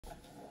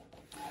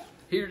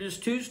Here it is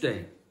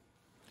Tuesday.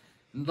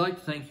 I'd like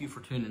to thank you for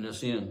tuning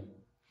us in.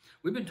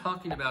 We've been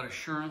talking about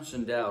assurance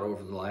and doubt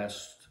over the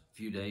last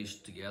few days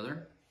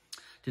together.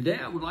 Today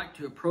I would like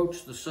to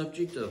approach the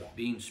subject of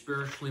being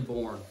spiritually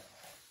born.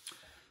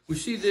 We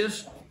see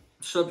this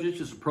subject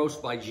is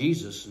approached by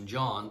Jesus in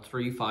John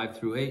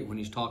 3:5-8 when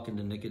he's talking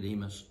to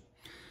Nicodemus.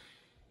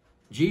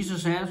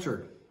 Jesus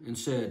answered and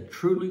said,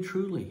 "Truly,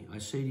 truly, I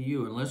say to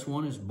you, unless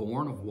one is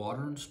born of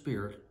water and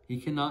spirit, he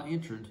cannot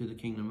enter into the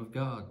kingdom of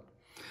God.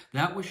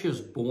 That which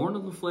is born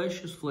of the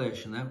flesh is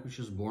flesh, and that which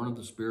is born of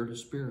the spirit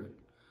is spirit.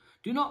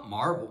 Do not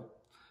marvel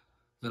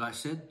that I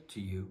said to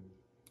you,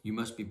 you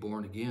must be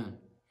born again.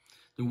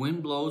 The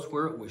wind blows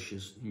where it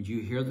wishes, and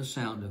you hear the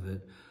sound of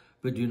it,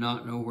 but do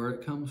not know where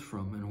it comes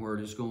from and where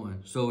it is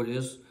going. So it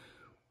is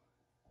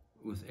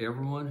with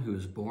everyone who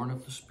is born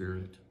of the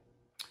Spirit."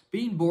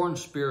 Being born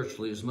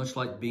spiritually is much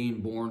like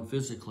being born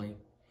physically.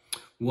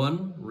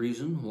 One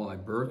reason why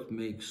birth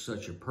makes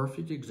such a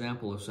perfect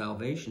example of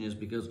salvation is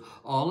because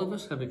all of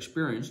us have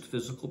experienced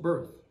physical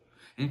birth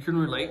and can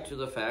relate to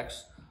the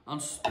facts on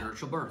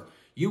spiritual birth.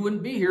 You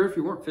wouldn't be here if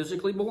you weren't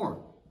physically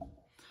born.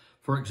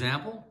 For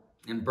example,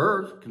 in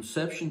birth,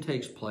 conception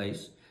takes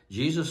place.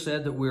 Jesus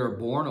said that we are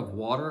born of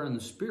water and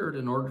the Spirit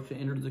in order to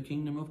enter the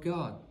kingdom of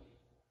God.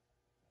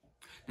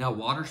 Now,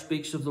 water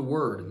speaks of the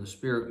Word, and the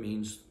Spirit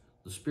means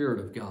the Spirit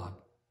of God.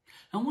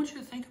 Now, I want you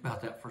to think about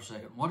that for a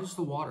second. What is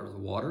the water? The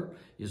water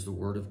is the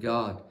Word of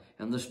God,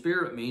 and the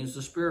Spirit means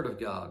the Spirit of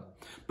God.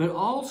 But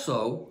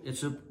also,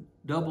 it's a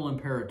double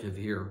imperative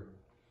here.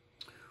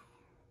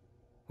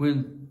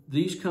 When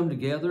these come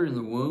together in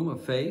the womb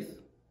of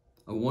faith,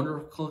 a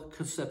wonderful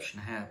conception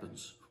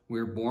happens.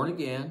 We're born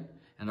again,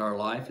 and our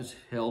life is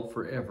held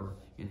forever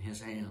in His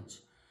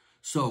hands.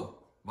 So,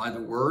 by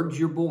the words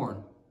you're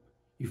born,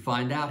 you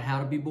find out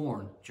how to be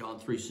born. John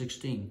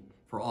 3:16.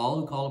 For all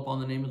who call upon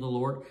the name of the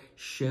Lord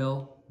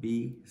shall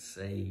be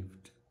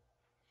saved.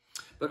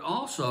 But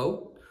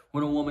also,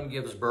 when a woman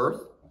gives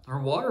birth, her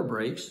water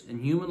breaks and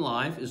human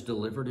life is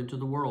delivered into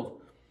the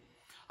world.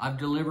 I've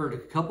delivered a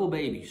couple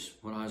babies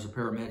when I was a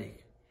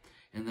paramedic,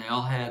 and they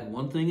all had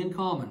one thing in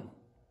common.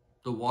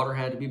 The water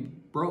had to be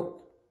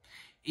broke.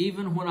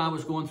 Even when I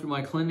was going through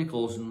my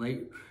clinicals and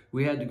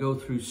we had to go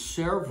through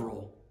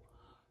several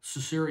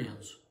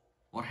cesareans,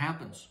 what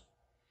happens?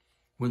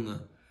 When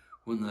the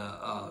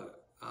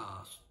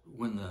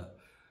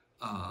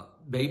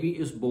baby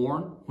is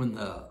born, when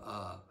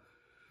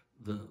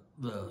the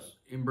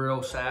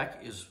embryo sac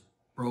is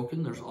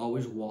broken, there's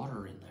always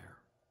water in there.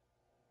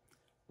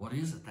 What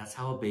is it? That's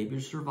how a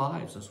baby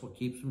survives. That's what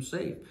keeps them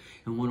safe.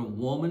 And when a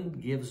woman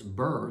gives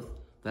birth,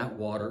 that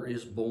water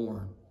is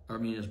broken.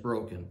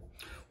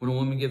 When a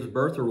woman gives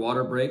birth, her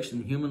water breaks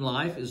and human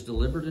life is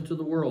delivered into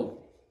the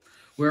world.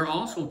 We're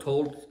also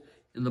told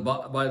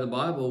by the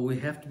Bible we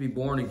have to be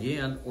born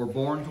again or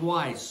born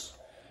twice.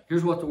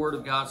 Here's what the Word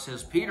of God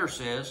says. Peter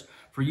says,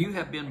 "For you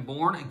have been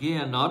born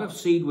again, not of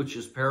seed which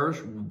is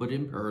perishable, but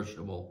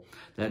imperishable.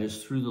 That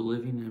is through the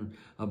living and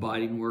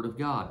abiding Word of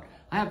God."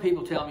 I have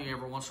people tell me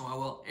every once in a while,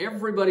 well,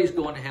 everybody's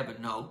going to heaven.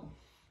 No.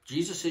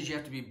 Jesus says you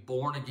have to be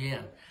born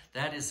again.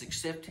 That is,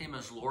 accept Him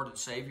as Lord and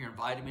Savior,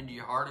 invite Him into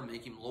your heart, and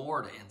make Him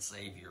Lord and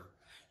Savior.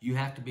 You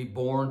have to be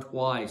born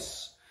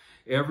twice.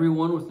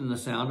 Everyone within the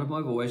sound of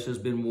my voice has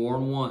been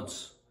born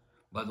once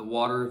by the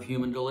water of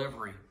human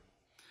delivery.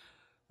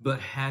 But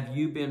have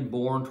you been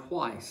born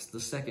twice, the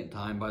second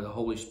time by the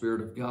Holy Spirit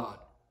of God?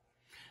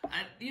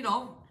 And,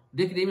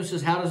 Nicodemus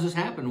says, how does this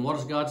happen? What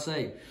does God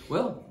say?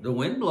 Well, the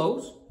wind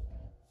blows.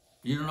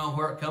 You don't know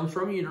where it comes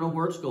from. You don't know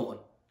where it's going.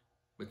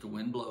 But the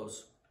wind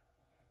blows.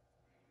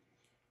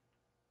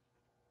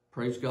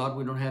 Praise God,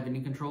 we don't have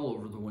any control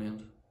over the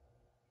wind.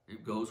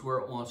 It goes where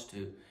it wants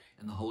to,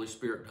 and the Holy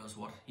Spirit does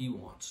what He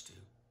wants to.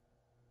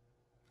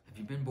 Have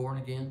you been born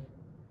again?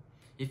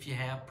 If you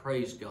have,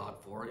 praise God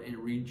for it and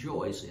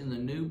rejoice in the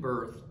new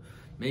birth.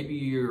 Maybe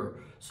you're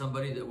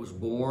somebody that was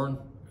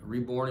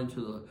reborn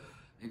into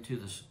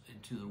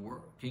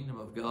the kingdom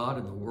of God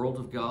and the world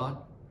of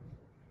God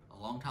a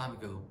long time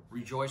ago.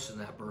 Rejoice in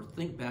that birth.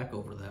 Think back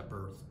over that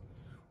birth.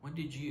 When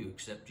did you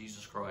accept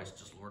Jesus Christ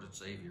as Lord and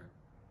Savior?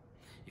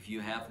 If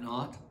you have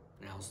not,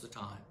 now's the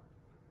time.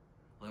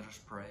 Let us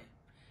pray.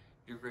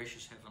 Dear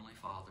gracious Heavenly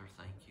Father,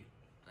 thank you.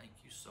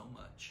 Thank you so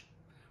much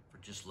for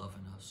just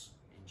loving us.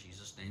 In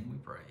Jesus' name we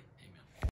pray. Amen.